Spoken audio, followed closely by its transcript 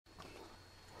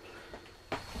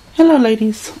Hello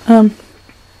ladies, I'm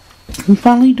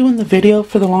finally doing the video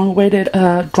for the long-awaited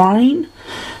drawing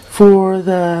for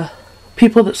the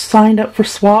people that signed up for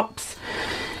swaps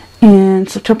in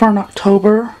September and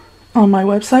October on my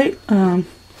website,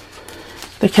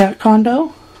 the Cat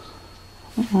Condo.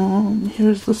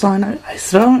 Here's the sign. I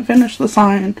still haven't finished the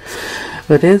sign,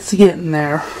 but it's getting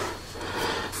there.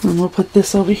 And we'll put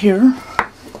this over here.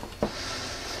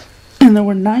 And there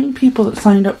were 9 people that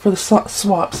signed up for the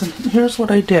swaps, and here's what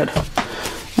I did.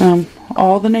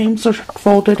 All the names are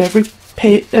folded, every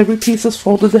piece is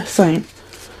folded the same.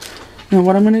 And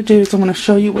what I'm going to do is I'm going to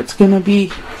show you what's going to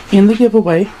be in the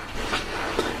giveaway,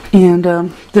 and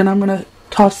then I'm going to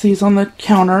toss these on the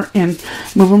counter and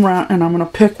move them around, and I'm going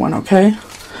to pick one, okay?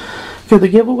 So the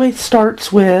giveaway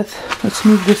starts with, let's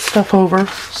move this stuff over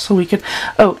so we can,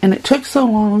 oh, and it took so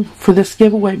long for this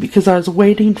giveaway because I was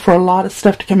waiting for a lot of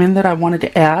stuff to come in that I wanted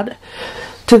to add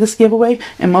to this giveaway,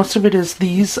 and most of it is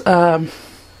these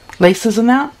laces in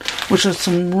that, which are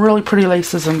some really pretty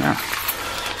laces in there.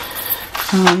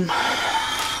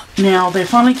 Now, they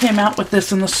finally came out with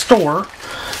this in the store,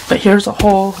 but here's a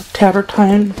whole Tattered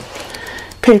Time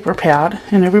paper pad,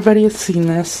 and everybody has seen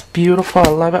this. Beautiful, I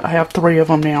love it. I have 3 of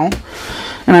them now,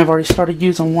 and I've already started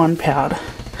using one pad.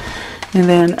 And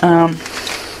then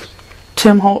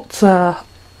Tim Holt's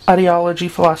ideology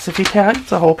philosophy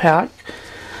tags, a whole pack.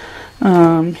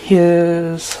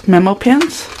 His memo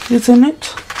pens is in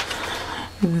it.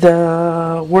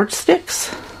 The word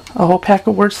sticks, a whole pack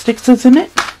of word sticks is in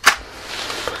it.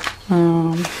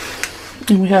 And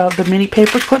we have the mini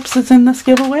paper clips is in this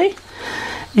giveaway.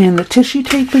 And the tissue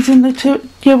tape is in the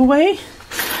giveaway.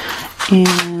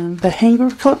 And the hanger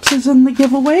clips is in the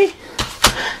giveaway.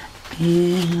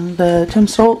 And the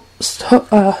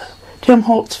Tim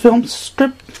Holtz film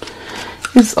strip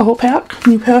is a whole pack.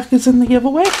 New pack is in the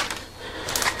giveaway.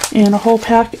 And a whole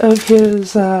pack of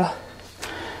his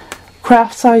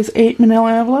craft size 8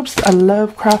 manila envelopes. I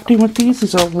love crafting with these.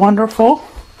 These are wonderful.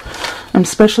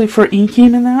 Especially for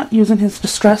inking and that, using his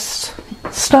distressed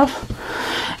stuff.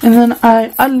 And then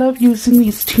I love using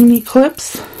these teeny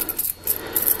clips,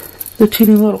 the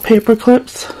teeny little paper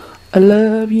clips. I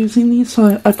love using these,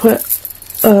 so I put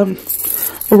a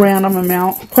random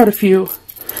amount, quite a few.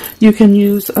 You can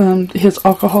use his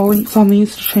alcohol inks on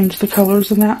these to change the colors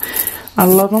and that. I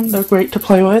love them, they're great to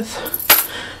play with.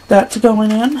 That's going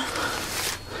in.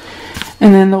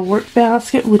 And then the work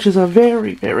basket, which is a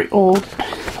very, very old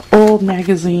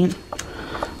magazine.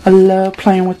 I love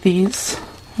playing with these.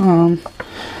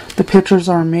 The pictures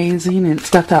are amazing, and it's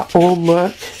got that old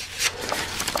look.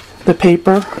 The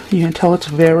paper, you can tell it's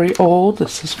very old.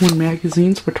 This is when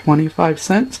magazines were 25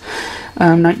 cents.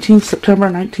 19 September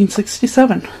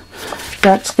 1967.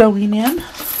 That's going in.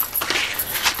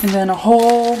 And then a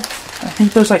whole, I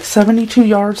think there's like 72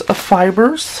 yards of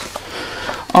fibers.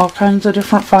 All kinds of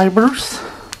different fibers.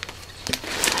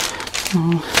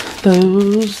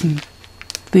 Those and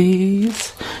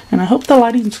these. And I hope the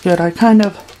lighting's good. I kind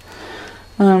of,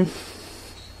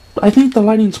 I think the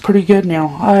lighting's pretty good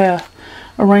now. I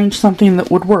arranged something that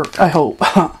would work, I hope.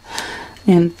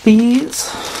 And these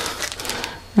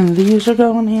are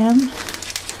going in.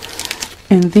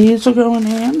 And these are going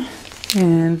in.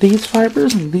 And these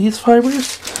fibers, and these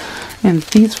fibers, and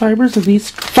these fibers, and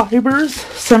these fibers.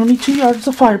 72 yards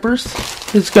of fibers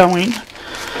is going.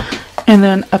 And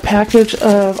then a package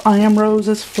of I Am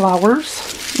Rose's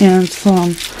flowers and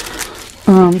some,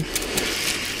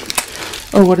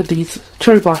 oh, what are these?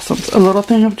 Cherry blossoms. A little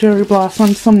thing of cherry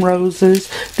blossoms, some roses.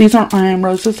 These aren't I Am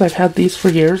Roses. I've had these for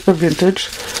years. They're vintage.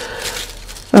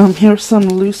 Here's some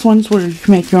loose ones where you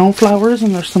can make your own flowers,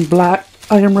 and there's some black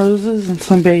I Am Roses and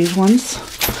some beige ones.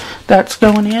 That's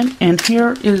going in. And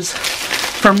here is,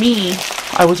 for me,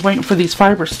 I was waiting for these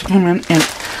fibers to come in, and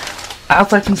all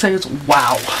I can say is,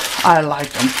 wow, I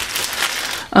like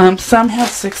them. Some have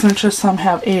 6 inches, some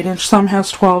have 8 inch, some has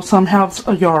 12, some have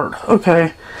a yard.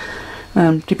 Okay.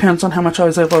 Depends on how much I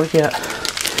was able to get.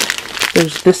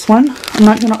 There's this one. I'm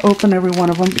not going to open every one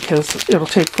of them because it'll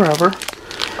take forever.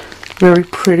 Very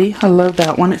pretty. I love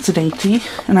that one. It's dainty.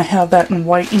 And I have that in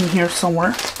white in here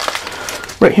somewhere.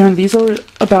 Right here. And these are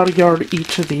about a yard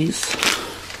each of these.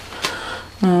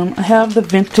 I have the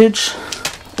vintage,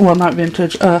 well, not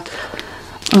vintage,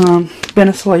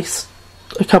 Venice lace,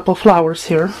 a couple flowers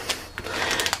here.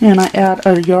 And I add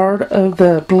a yard of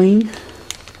the bling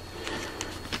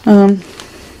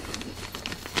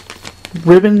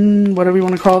ribbon, whatever you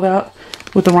want to call that,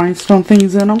 with the rhinestone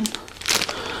things in them.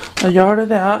 A yard of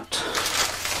that.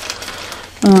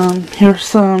 Here's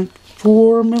some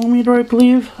 4mm, I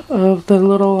believe, of the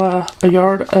little, a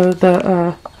yard of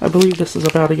the, I believe this is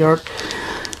about a yard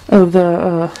of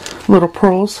the little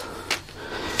pearls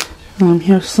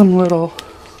Here's some little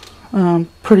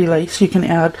pretty lace. You can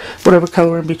add whatever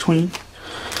color in between.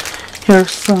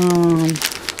 Here's some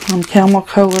camel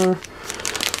color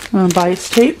bias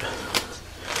tape.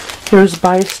 Here's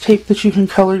bias tape that you can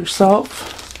color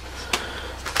yourself.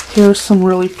 Here's some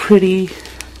really pretty,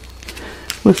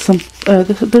 with some,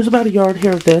 there's about a yard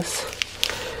here of this.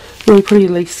 Really pretty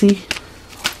lacy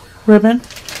ribbon.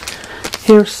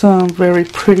 Here's some very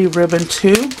pretty ribbon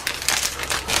too.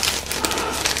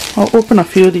 I'll open a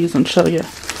few of these and show you.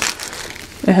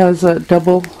 It has a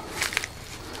double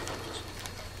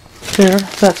there.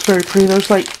 That's very pretty. There's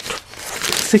like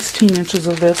 16 inches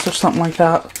of this or something like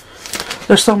that.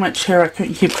 There's so much here I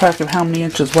couldn't keep track of how many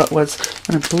inches what was.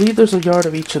 And I believe there's a yard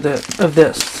of each of this.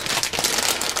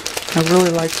 I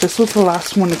really like this. Was the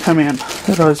last one to come in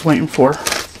that I was waiting for.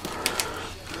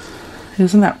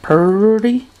 Isn't that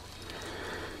pretty?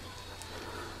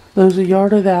 There's a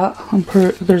yard of that. I'm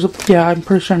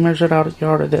pretty sure I measured out a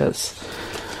yard of this.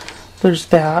 There's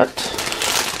that.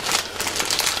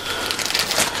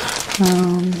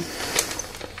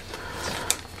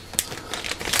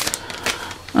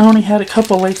 I only had a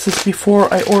couple laces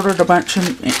before. I ordered a bunch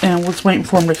and was waiting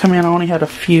for them to come in. I only had a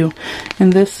few.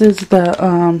 And this is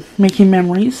the Making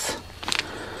Memories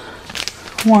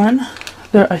one.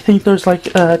 There, I think there's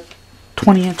like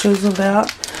 20 inches of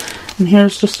that. And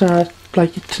here's just like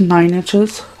 9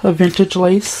 inches of vintage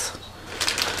lace.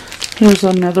 Here's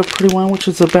another pretty one, which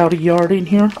is about a yard in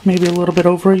here, maybe a little bit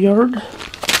over a yard.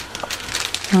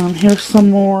 Here's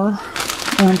some more.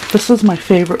 This is my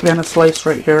favorite Venice lace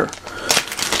right here.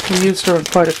 I used her in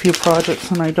quite a few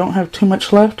projects and I don't have too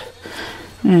much left.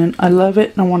 And I love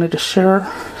it and I wanted to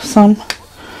share some,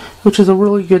 which is a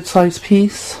really good size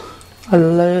piece. I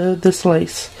love this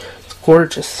lace. It's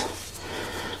gorgeous.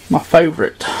 My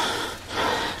favorite.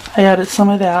 I added some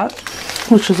of that,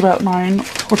 which is about 9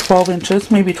 or 12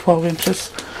 inches, maybe 12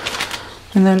 inches.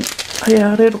 And then I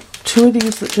added 2 of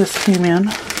these that just came in.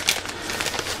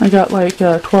 I got like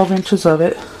 12 inches of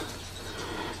it,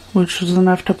 which is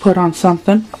enough to put on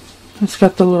something. It's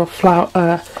got the little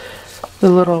flower, the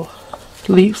little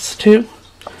leaves too,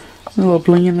 a little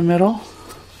bling in the middle.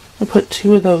 I put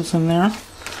 2 of those in there.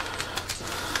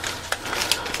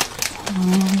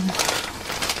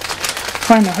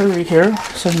 Trying to hurry here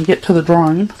so I can get to the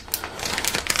drawing.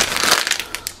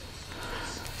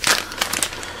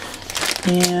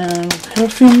 And I have a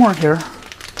few more here.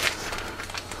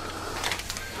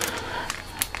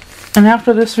 And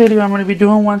after this video I'm going to be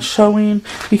doing one showing,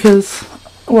 because,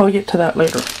 well, I'll get to that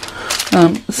later.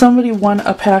 Somebody won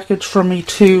a package from me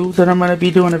too that I'm going to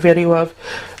be doing a video of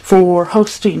for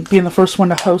hosting, being the first one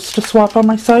to host a swap on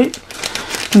my site.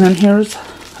 And then here's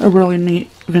a really neat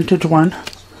vintage one.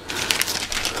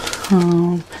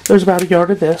 There's about a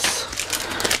yard of this.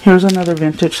 Here's another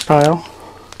vintage style.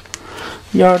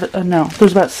 No,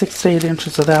 there's about 6 to 8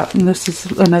 inches of that. And this is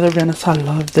another Venice. I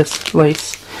love this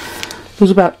lace. There's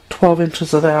about 12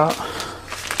 inches of that.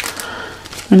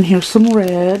 And here's some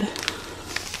red.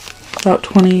 About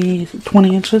 20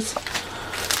 inches.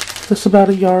 This is about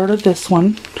a yard of this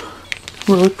one.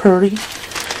 Really pretty.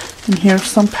 And here's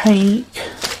some pink.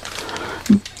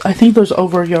 I think there's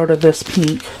over a yard of this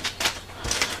pink.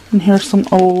 And here's some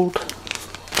old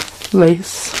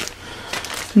lace.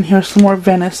 And here's some more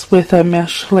Venice with a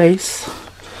mesh lace.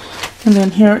 And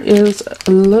then here is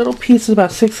a little piece,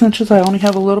 about 6 inches. I only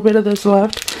have a little bit of this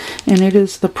left. And it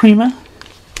is the Prima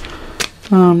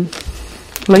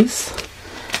lace.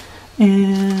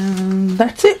 And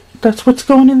that's it. That's what's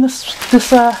going in this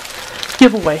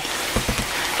giveaway.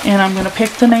 And I'm going to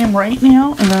pick the name right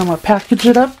now. And then I'm going to package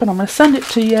it up. And I'm going to send it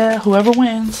to you, whoever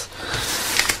wins.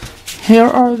 Here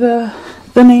are the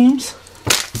names.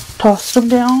 Toss them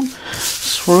down,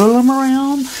 swirl them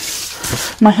around.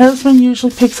 My husband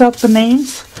usually picks out the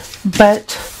names,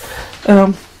 but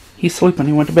he's sleeping.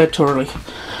 He went to bed too early.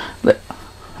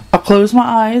 I'll close my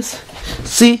eyes.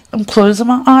 See, I'm closing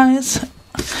my eyes,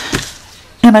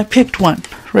 and I picked one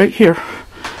right here.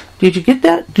 Did you get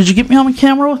that? Did you get me on the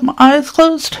camera with my eyes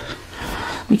closed?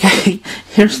 Okay,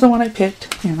 here's the one I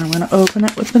picked, and I'm going to open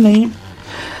it with the name.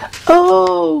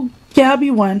 Oh,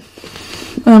 Gabie one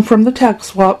from the tag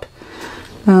swap.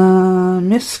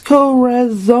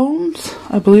 Miscorazones,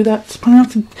 I believe that's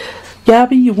pronounced.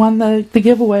 Gabie, you won the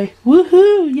giveaway.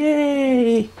 Woohoo!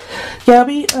 Yay!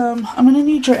 Gabie, I'm going to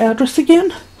need your address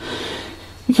again,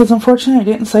 because unfortunately I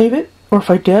didn't save it, or if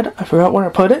I did, I forgot where I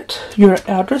put it. Your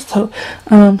address. So,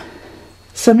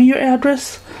 send me your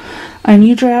address. I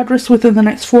need your address within the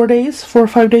next 4 days, 4 or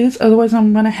 5 days. Otherwise,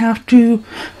 I'm going to have to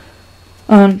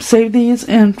save these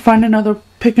and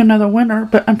pick another winner.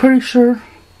 But I'm pretty sure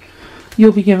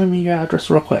you'll be giving me your address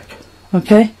real quick.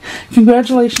 Okay?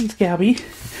 Congratulations, Gabby.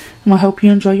 And I hope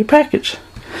you enjoy your package.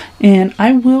 And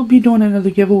I will be doing another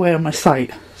giveaway on my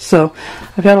site. So,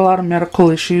 I've had a lot of medical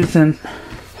issues and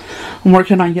I'm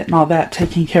working on getting all that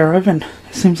taken care of. And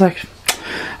it seems like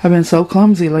I've been so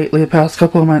clumsy lately the past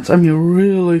couple of months. I mean,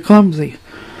 really clumsy.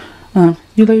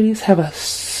 You ladies have a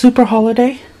super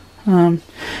holiday.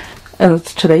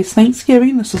 Today's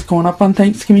Thanksgiving. This is going up on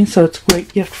Thanksgiving, so it's a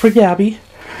great gift for Gabby.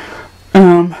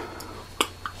 And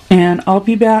I'll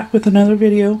be back with another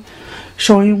video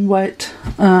showing what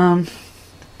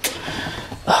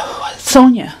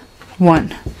Sonia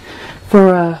won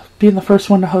for being the first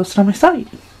one to host on my site.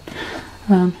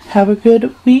 Have a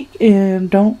good week, and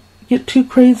don't get too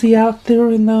crazy out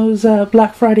there in those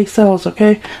Black Friday sales,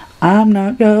 okay? I'm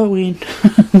not going.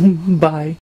 Bye.